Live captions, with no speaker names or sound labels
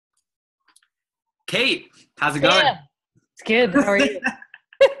Kate, how's it going? Yeah, it's good. How are you?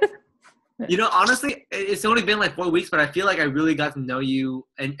 Honestly, it's only been like 4 weeks, but I feel like I really got to know you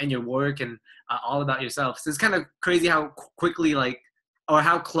and your work and all about yourself. So it's kind of crazy how quickly, like, or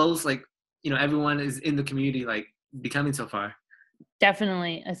how close, like, everyone is in the community, like, becoming so far.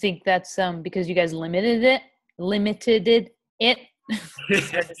 Definitely. I think that's because you guys limited it. It's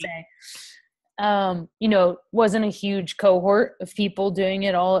hard to say. Wasn't a huge cohort of people doing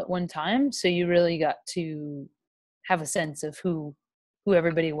it all at one time, so you really got to have a sense of who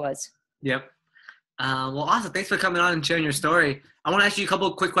everybody was. Yep. Well, awesome. Thanks for coming on and sharing your story. I want to ask you a couple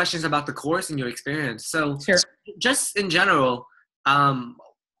of quick questions about the course and your experience. So, Sure. just in general, um,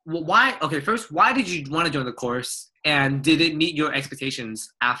 why? Okay, first, why did you want to join the course, and did it meet your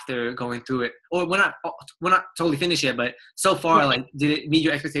expectations after going through it? Or we're not totally finished yet, but so far, like, did it meet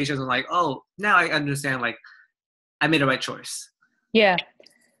your expectations? And like, oh, now I understand. Like, I made the right choice. Yeah.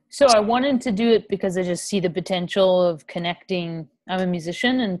 So I wanted to do it because I just see the potential of connecting. I'm a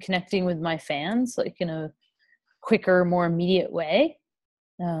musician and connecting with my fans, like in a quicker, more immediate way.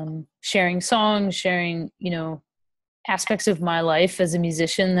 Sharing songs, sharing, aspects of my life as a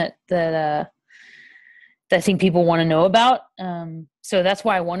musician that I think people want to know about. So that's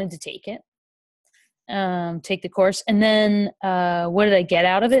why I wanted to take it, take the course. And then what did I get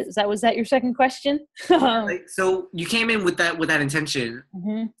out of it? Was that your second question? Like, so you came in with that intention,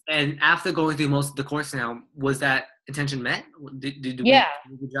 Mhm. and after going through most of the course now, was that intention met? Did we Yeah.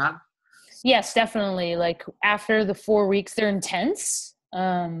 do a good job? Yes, definitely. Like after the 4 weeks, they're intense.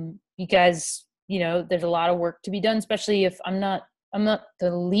 You guys, there's a lot of work to be done, especially if I'm not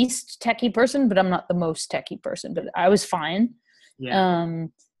the least techie person, but I'm not the most techie person, but I was fine. Yeah.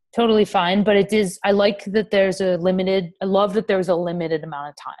 Totally fine. But I like that I love that there was a limited amount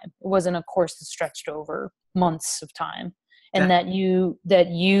of time. It wasn't a course that stretched over months of time, and That, that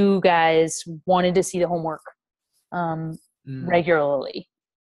you guys wanted to see the homework, mm, regularly.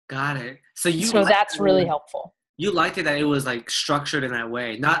 got it. So you So liked that's that it really was, helpful. you liked it that it was like structured in that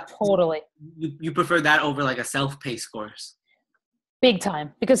way. Not Totally. you prefer that over like a self-paced course. Big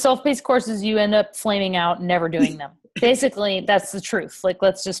time. Because self-paced courses, you end up flaming out and never doing them. Basically, that's the truth. Like,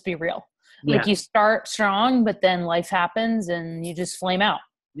 let's just be real. Like, Yeah. you start strong, but then life happens and you just flame out.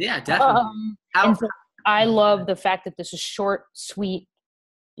 Yeah, definitely. How And so I love the fact that this is short, sweet.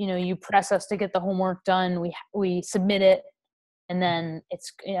 You press us to get the homework done. We submit it. And then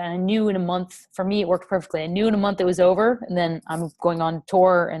I knew in a month, for me, it worked perfectly. I knew in a month it was over. And then I'm going on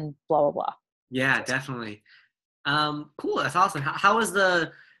tour and blah, blah, blah. Yeah, definitely. Cool. That's awesome. How has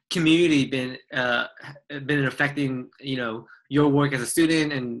the community been affecting, your work as a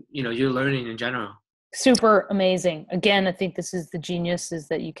student and, your learning in general? Super amazing. Again, I think this is the genius, is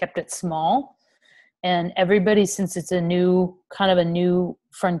that you kept it small, and everybody, since it's kind of a new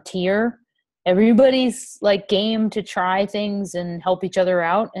frontier, everybody's like game to try things and help each other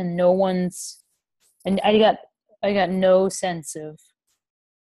out, and I got no sense of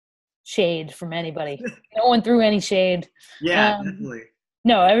shade from anybody. No one threw any shade. Yeah, Um, definitely.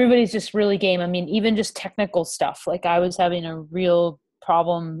 no, everybody's just really game. I mean, even just technical stuff. Like I was having a real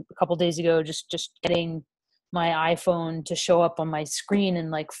problem a couple days ago, just getting my iPhone to show up on my screen,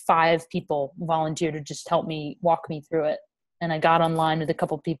 and like 5 people volunteered to just help me walk me through it. And I got online with a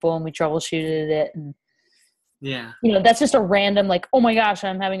couple people and we troubleshooted it. And Yeah. that's just a random, like, oh my gosh,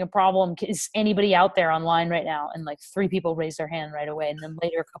 I'm having a problem. Is anybody out there online right now? And like 3 people raised their hand right away. And then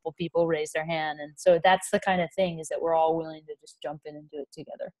later a couple people raised their hand. And so that's the kind of thing, is that we're all willing to just jump in and do it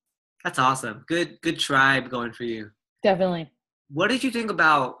together. That's awesome. Good tribe going for you. Definitely. What did you think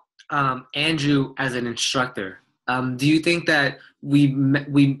about Andrew as an instructor? Do you think that we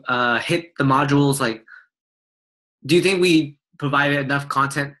hit the modules, like? Do you think we provided enough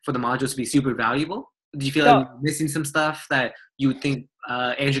content for the modules to be super valuable? Do you feel like we So were missing some stuff that you would think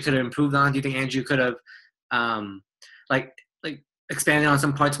Andrew could have improved on? Do you think Andrew could have like expanded on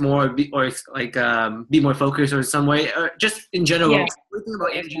some parts more, be more focused or some way, or just in general? yeah. What do you think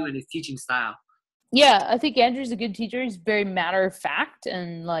about Andrew and his teaching style? Yeah, I think Andrew's a good teacher. He's very matter of fact,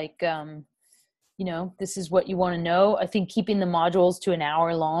 and like, this is what you want to know. I think keeping the modules to an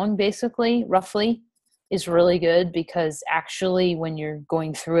hour long, basically, roughly, is really good, because actually when you're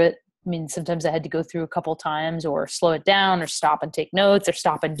going through it, I mean, sometimes I had to go through a couple times, or slow it down, or stop and take notes, or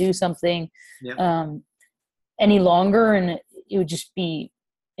stop and do something. Yeah. Any longer, and it would just be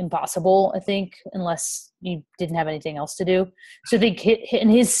impossible, I think, unless you didn't have anything else to do. So I think and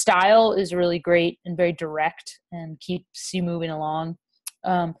his style is really great and very direct and keeps you moving along.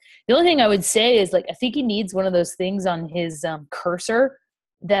 The only thing I would say is, like, I think he needs one of those things on his cursor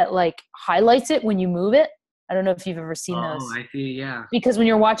that like highlights it when you move it. I don't know if you've ever seen Oh, those. I see. Yeah. Because when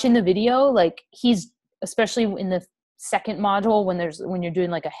you're watching the video, like he's, especially in the second module, when you're doing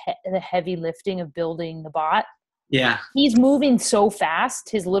like the heavy lifting of building the bot, Yeah. he's moving so fast,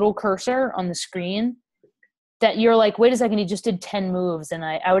 his little cursor on the screen, that you're like, wait a second, he just did 10 moves. And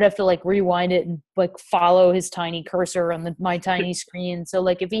I would have to like rewind it and like follow his tiny cursor on my tiny screen. So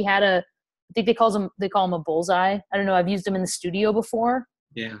like if he had I think they call him a bullseye. I don't know. I've used him in the studio before.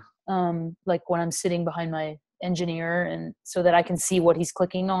 Yeah. Like when I'm sitting behind my engineer, and so that I can see what he's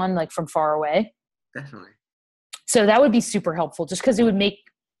clicking on like from far away. Definitely. So that would be super helpful, just because it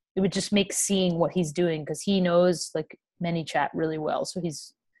would just make seeing what he's doing, because he knows like ManyChat really well.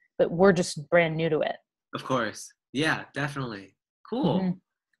 But we're just brand new to it. Of course. Yeah, definitely. Cool. Mm-hmm.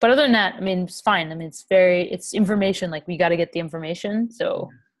 But other than that, I mean, it's fine. I mean, it's information. Like we got to get the information. So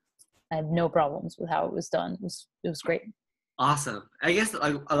I have no problems with how it was done. It was great. Awesome. I guess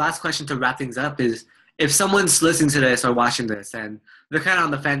like a last question to wrap things up is, if someone's listening to this or watching this and they're kind of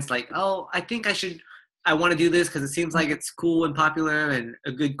on the fence, like, oh, I want to do this because it seems like it's cool and popular and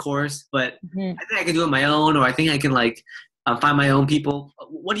a good course, but Mm-hmm. I think I can do it on my own, or I think I can like find my own people.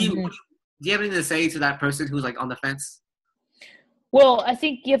 Mm-hmm. Do you have anything to say to that person who's like on the fence? Well, I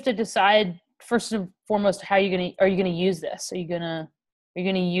think you have to decide first and foremost, are you gonna use this? Are you gonna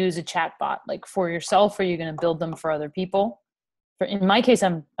use a chat bot like for yourself, or are you gonna build them for other people? In my case,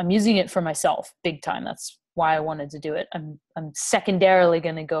 I'm using it for myself big time. That's why I wanted to do it. I'm secondarily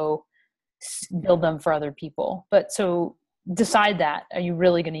gonna go build them for other people. But so decide that. Are you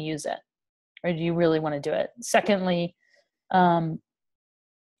really gonna use it? Or do you really want to do it? Secondly,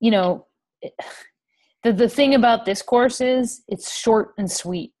 you know, the thing about this course is it's short and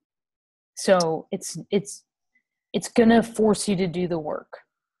sweet. So it's going to force you to do the work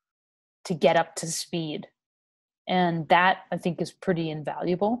to get up to speed. And that, I think, is pretty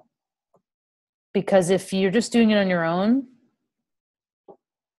invaluable. Because if you're just doing it on your own,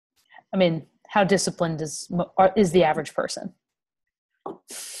 I mean, how disciplined is the average person?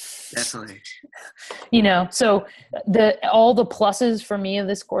 Definitely. So all the pluses for me of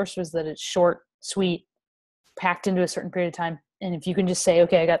this course was that it's short, sweet, packed into a certain period of time. And if you can just say,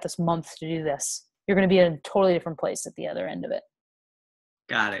 okay, I got this month to do this, you're going to be in a totally different place at the other end of it.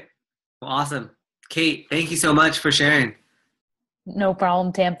 Got it. Well, awesome. Kate, thank you so much for sharing. No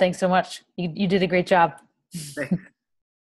problem, Tam. Thanks so much. You did a great job. Thanks.